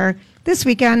Remodeling Tour this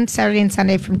weekend, Saturday and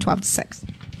Sunday from 12 to 6.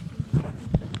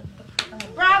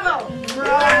 Bravo!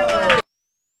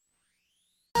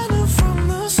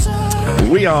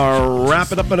 We are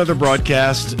wrapping up another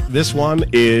broadcast. This one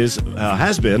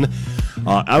has been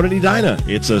out in Edina.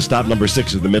 It's stop number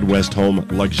 6 of the Midwest Home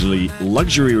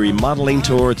Luxury Remodeling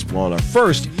Tour. It's one of our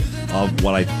first of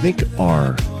what I think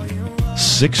are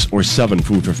 6 or 7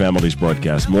 Food for Families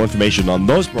broadcasts. More information on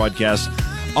those broadcasts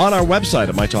on our website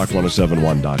at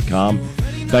mytalk1071.com.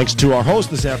 Thanks to our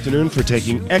host this afternoon for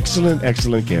taking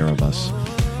excellent care of us.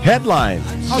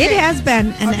 Headlines. Okay. It has been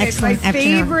an excellent my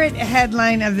afternoon. favorite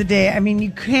headline of the day. I mean,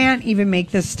 you can't even make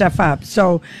this stuff up.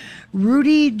 So,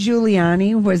 Rudy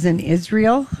Giuliani was in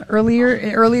Israel earlier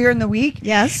in the week.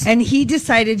 Yes. And he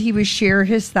decided he would share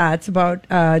his thoughts about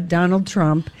Donald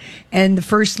Trump and the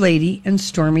First Lady and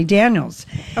Stormy Daniels.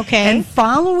 Okay. And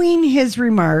following his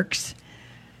remarks,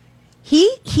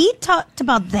 He talked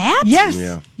about that? Yes.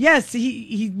 Yeah. Yes.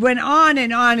 He went on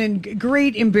in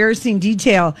great embarrassing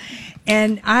detail.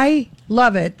 And I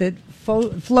love it that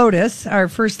Flotus, our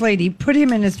First Lady, put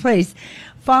him in his place.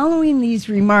 Following these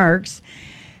remarks,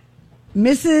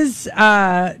 Mrs.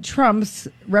 Trump's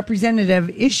representative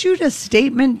issued a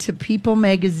statement to People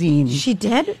magazine. She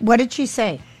did? What did she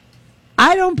say?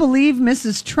 I don't believe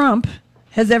Mrs. Trump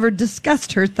has ever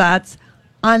discussed her thoughts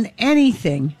on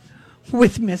anything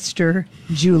with Mr.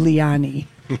 Giuliani.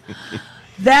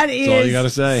 That is all you gotta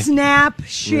say. Snap,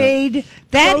 shade. Yeah.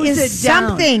 That close is it down.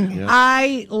 something. Yeah.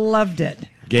 I loved it.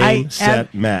 Game,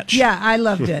 set, match. Yeah, I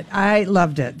loved it. I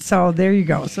loved it. So there you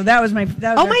go. So that was my.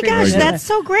 That was Oh my gosh, that's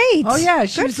so great. Oh yeah,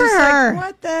 she Good was for just her. like,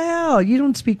 what the hell? You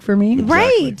don't speak for me,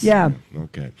 Right? Yeah.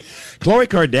 Okay. Khloe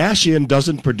Kardashian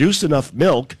doesn't produce enough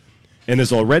milk and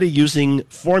is already using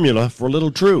formula for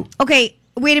Little True. Okay,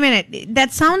 wait a minute.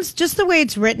 That sounds, just the way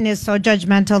it's written is so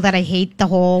judgmental that I hate the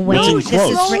whole way. No, this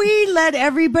is Chloe let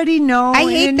everybody know I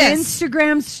hate in this.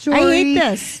 Instagram story. I hate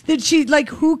this. That she, like,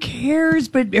 who cares?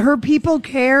 But her people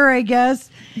care, I guess.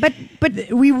 But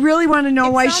we really want to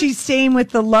know why sounds- she's staying with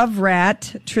the love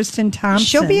rat, Tristan Thompson.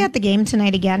 She'll be at the game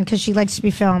tonight again because she likes to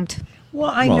be filmed.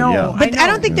 Well, I Well, know. yeah. But I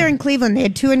don't think they're in Cleveland. They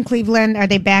had 2 in Cleveland. Are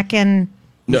they back in?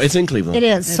 No, it's in Cleveland. It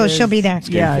is. So she'll be there.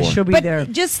 Yeah, Game 4. she'll be But there.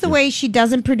 just the way she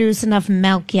doesn't produce enough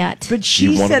milk yet. But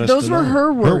She she wanted said us those to were know.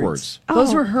 her words. Her words.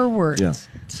 Those Oh. were her words. Yeah.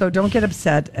 So don't get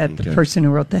upset at the person who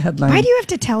wrote the headline. Why do you have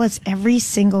to tell us every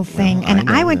single thing? Well, and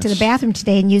I I know went to this. the bathroom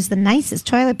today and used the nicest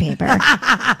toilet paper.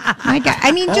 My God.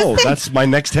 I mean, just Oh, think. that's my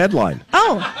next headline.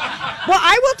 Oh, well,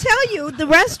 I will tell you, the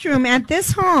restroom at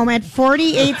this home at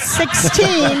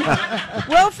 4816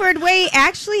 Wilford Way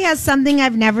actually has something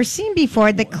I've never seen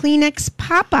before, the Kleenex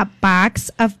pop-up box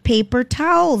of paper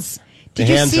towels. Did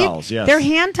The you hand see it? towels, yes. They're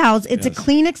hand towels. It's Yes. a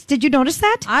Kleenex. Did you notice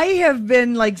that? I have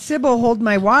been like Sybil, hold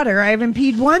my water. I haven't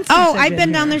peed once. Oh, since I've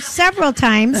been down there several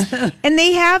times, and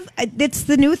they have. It's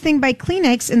the new thing by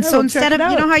Kleenex, and Yeah, so well, check instead of it you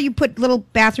out. know how you put little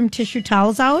bathroom tissue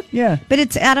towels out, Yeah. but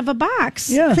it's out of a box.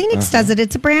 Yeah. Kleenex does it.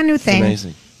 It's a brand new thing.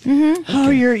 Amazing. Oh,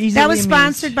 you're easily That was amused.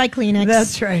 sponsored by Kleenex.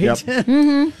 That's right.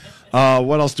 Yep.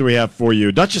 What else do we have for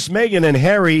you? Duchess Meghan and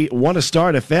Harry want to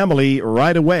start a family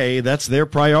right away. That's their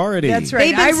priority. That's right.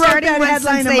 They've been I wrote starting that one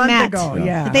headline since a they month met. ago.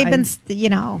 Yeah. They've been, you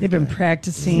know, They've been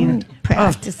practicing.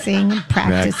 practicing.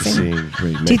 Practicing.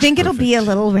 Great. Do you think it'll be a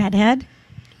little redhead?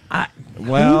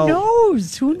 Well, Who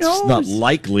knows? Who knows? it's not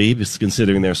likely,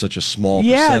 considering they're such a small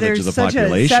Yeah, percentage there's of the such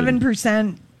population. a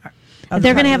 7%.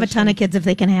 They're going to have a ton of kids if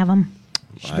they can have them.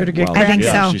 Better get Well, I think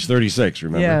yeah, so. She's 36,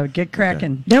 remember? Yeah, get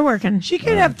cracking. They're working. She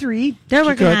could have 3 They're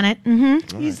working could. on it.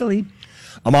 Mm-hmm. easily.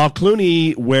 Amal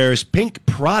Clooney wears pink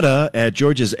Prada at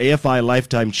Georgia's AFI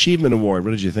Lifetime Achievement Award.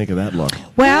 What did you think of that look?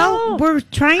 Well, we're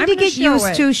trying I'm to gonna get show used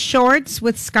it. to shorts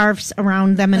with scarves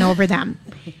around them and over them.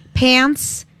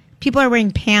 Pants. People are wearing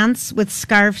pants with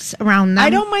scarves around them. I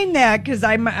don't mind that because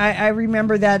I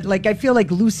remember that. Like, I feel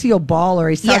like Lucille Ball, or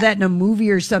I saw Yeah. that in a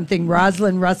movie or something.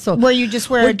 Rosalind Russell, Where you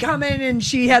just wear would come in and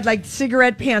she had like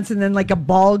cigarette pants and then like a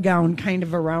ball gown kind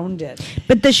of around it.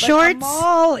 But the But shorts.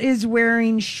 Amal is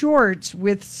wearing shorts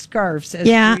with scarves, as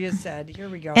Yeah. Julia said. Here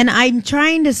we go. And I'm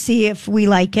trying to see if we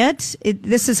like it.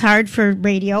 This is hard for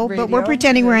radio, but we're Radio,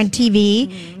 pretending we're it on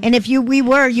TV. And if you'd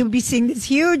be seeing this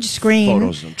huge screen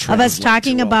Photos don't of us translate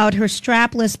talking too well. about her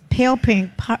strapless pale pink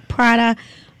Prada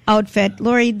outfit.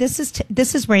 Lori, this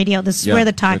is radio. This is Yeah, where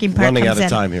the talking we're part running comes out of in.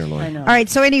 time here, Lori. I know. All right.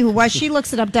 So anywho, while she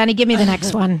looks it up, Donnie, give me the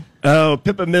next one. Oh,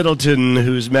 Pippa Middleton,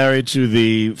 who's married to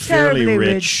the fairly Terribly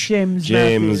rich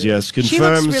James, yes, confirms She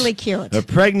looks really cute. her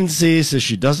pregnancy, says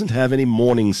she doesn't have any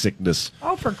morning sickness.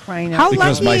 Oh, for crying How out loud.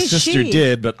 Because lucky my is sister she?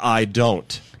 did, but I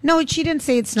don't. No, she didn't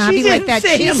say it snobby She like didn't that.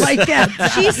 say it like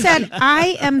that. She said,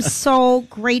 I am so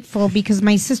grateful because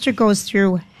my sister goes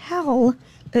through hell.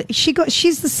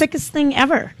 She's the sickest thing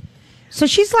ever. So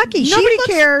she's lucky. Nobody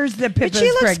cares that But Pippa's she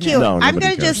looks pregnant. cute. No, I'm nobody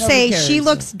going to cares. just say Nobody she cares.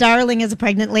 looks darling as a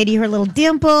pregnant lady. Her little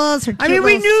dimples, her cute I mean,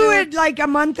 we little knew suit. it like a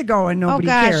month ago and nobody Oh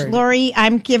gosh, cared. Lori,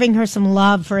 I'm giving her some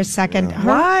love for a second.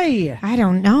 Why? I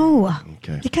don't know.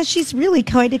 Okay. Because she's really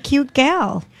quite a cute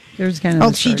gal. There's kind of Oh,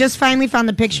 a she start. just finally found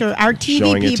the picture. Our TV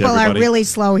Showing it to people are everybody. really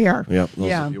slow here. Yep, those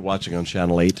Yeah. of you watching on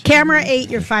Channel 8. Camera 8,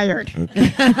 you're fired.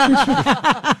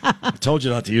 I told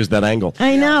you not to use that angle.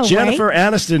 I know, Jennifer right?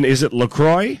 Aniston, is it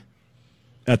LaCroix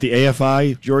at the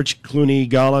AFI? George Clooney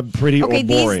Gala, pretty Okay, or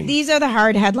boring? these are the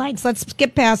hard headlines. Let's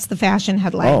skip past the fashion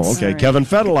headlines. Oh, okay. Kevin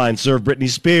Federline served Britney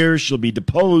Spears. She'll be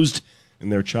deposed in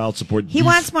their child support. He beef.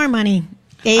 wants more money.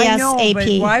 I know, ASAP. but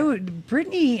why would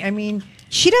Brittany? I mean,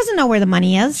 She doesn't know where the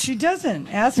money is. she doesn't.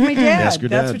 Ask my dad. Ask your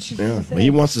That's dad. what she's Yeah. going to say. He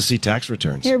wants to see tax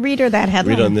returns. Here, read her that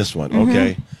headline. Read on this one. Mm-hmm.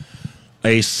 Okay.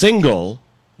 A single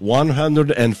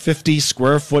 150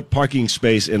 square foot parking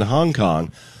space in Hong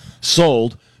Kong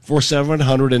sold for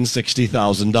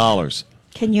 $760,000.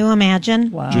 Can you imagine?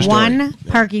 Wow. True story. One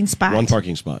parking spot. One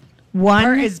parking spot.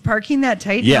 One. Is parking that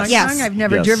tight? Yes. in Hong Kong? Yes. I've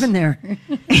never Yes. driven there.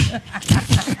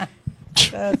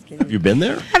 Have you been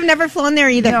there? I've never flown there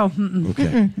either. No.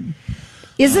 Okay.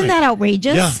 Isn't that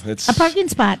outrageous? Yeah, it's a parking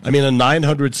spot. I mean, a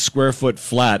 900 square foot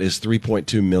flat is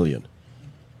 $3.2 million.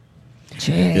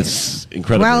 It's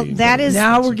incredible. Well, that is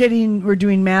Now we're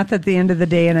doing math at the end of the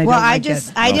day, and I well. don't I like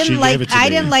just it. I Well, she didn't gave like it to I me.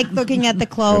 didn't like looking at the I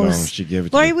clothes. know, she gave it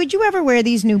to Lori, me. would you ever wear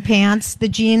these new pants, the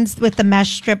jeans with the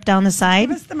mesh strip down the side?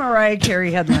 Give us the Mariah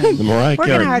Carey headline. The Mariah We're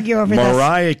Carey. gonna argue over this.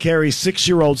 Mariah Carey's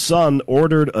 6-year-old son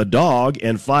ordered a dog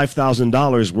and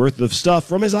 $5,000 worth of stuff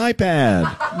from his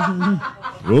iPad.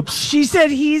 Oops. She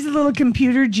said he's a little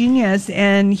computer genius,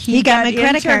 and He got my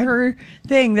credit into card. her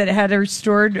thing that had her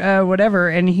stored whatever,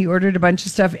 and he ordered a bunch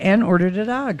of stuff and ordered a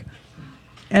dog.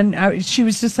 And she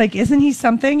was just like, "Isn't he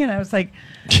something?" And I was like,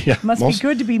 Yeah, "Must most- be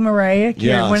good to be Mariah Carey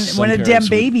Yeah, one some of them parents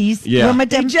would- babies." Yeah. Well,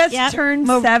 They just yep. turned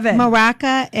 7.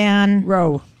 Maraca and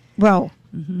Row.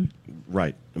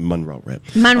 Right. Monroe, right.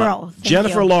 Monroe. Thank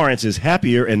Jennifer you. Lawrence is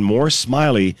happier and more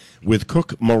smiley with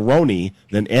cook Maroney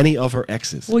than any of her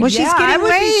exes. Well, she's yeah, I getting would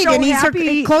be laid, so and he's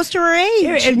happy. close to her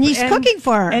age, and he's cooking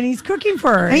for her. And he's cooking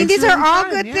for her. I mean, It's these really are all fun,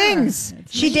 good yeah. things.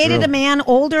 It's She dated true. a man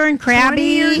older and crabby.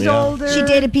 20 years Yeah. older. She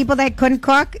dated people that couldn't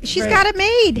cook. She's Right. got it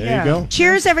made. There you go.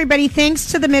 Cheers, everybody. Thanks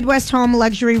to the Midwest Home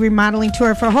Luxury Remodeling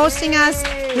Tour for hosting us.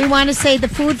 We want to say the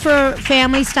food for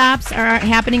family stops are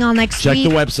happening all next Check week.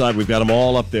 the website. We've got them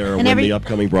all up there when the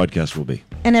upcoming broadcast will be.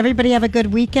 And everybody have a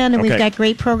good weekend. And we've Okay. got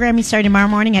great programming starting tomorrow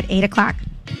morning at 8 o'clock.